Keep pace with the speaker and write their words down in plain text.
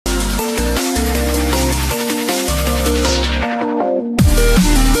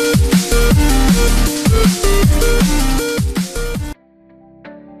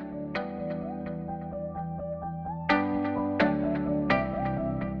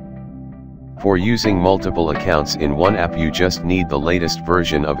For using multiple accounts in one app, you just need the latest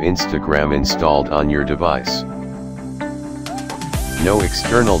version of Instagram installed on your device. No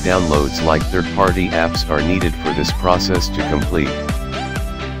external downloads like third-party apps are needed for this process to complete.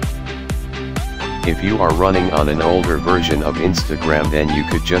 If you are running on an older version of Instagram, then you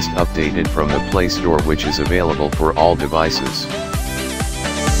could just update it from the Play Store, which is available for all devices.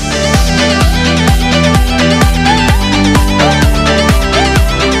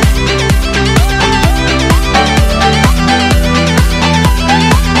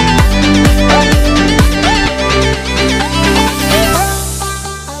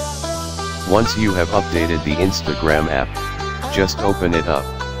 Once you have updated the Instagram app, just open it up.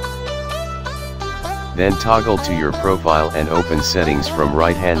 Then toggle to your profile and open settings from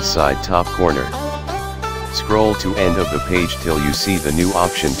right-hand side top corner. Scroll to end of the page till you see the new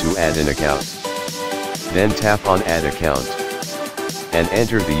option to add an account. Then tap on Add Account. And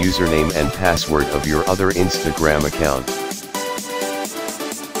enter the username and password of your other Instagram account.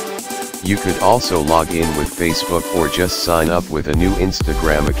 You could also log in with Facebook or just sign up with a new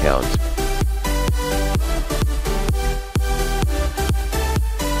Instagram account.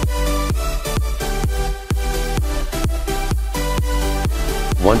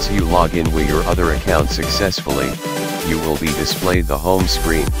 Once you log in with your other account successfully, you will be displayed the home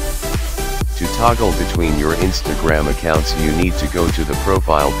screen. To toggle between your Instagram accounts, you need to go to the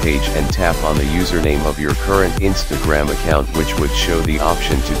profile page and tap on the username of your current Instagram account, which would show the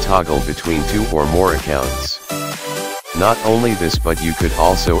option to toggle between 2 or more accounts. Not only this, but you could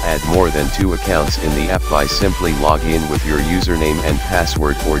also add more than 2 accounts in the app by simply log in with your username and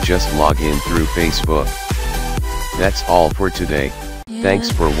password or just log in through Facebook. That's all for today.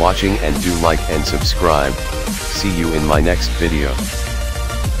 Thanks for watching and do like and subscribe. See you in my next video.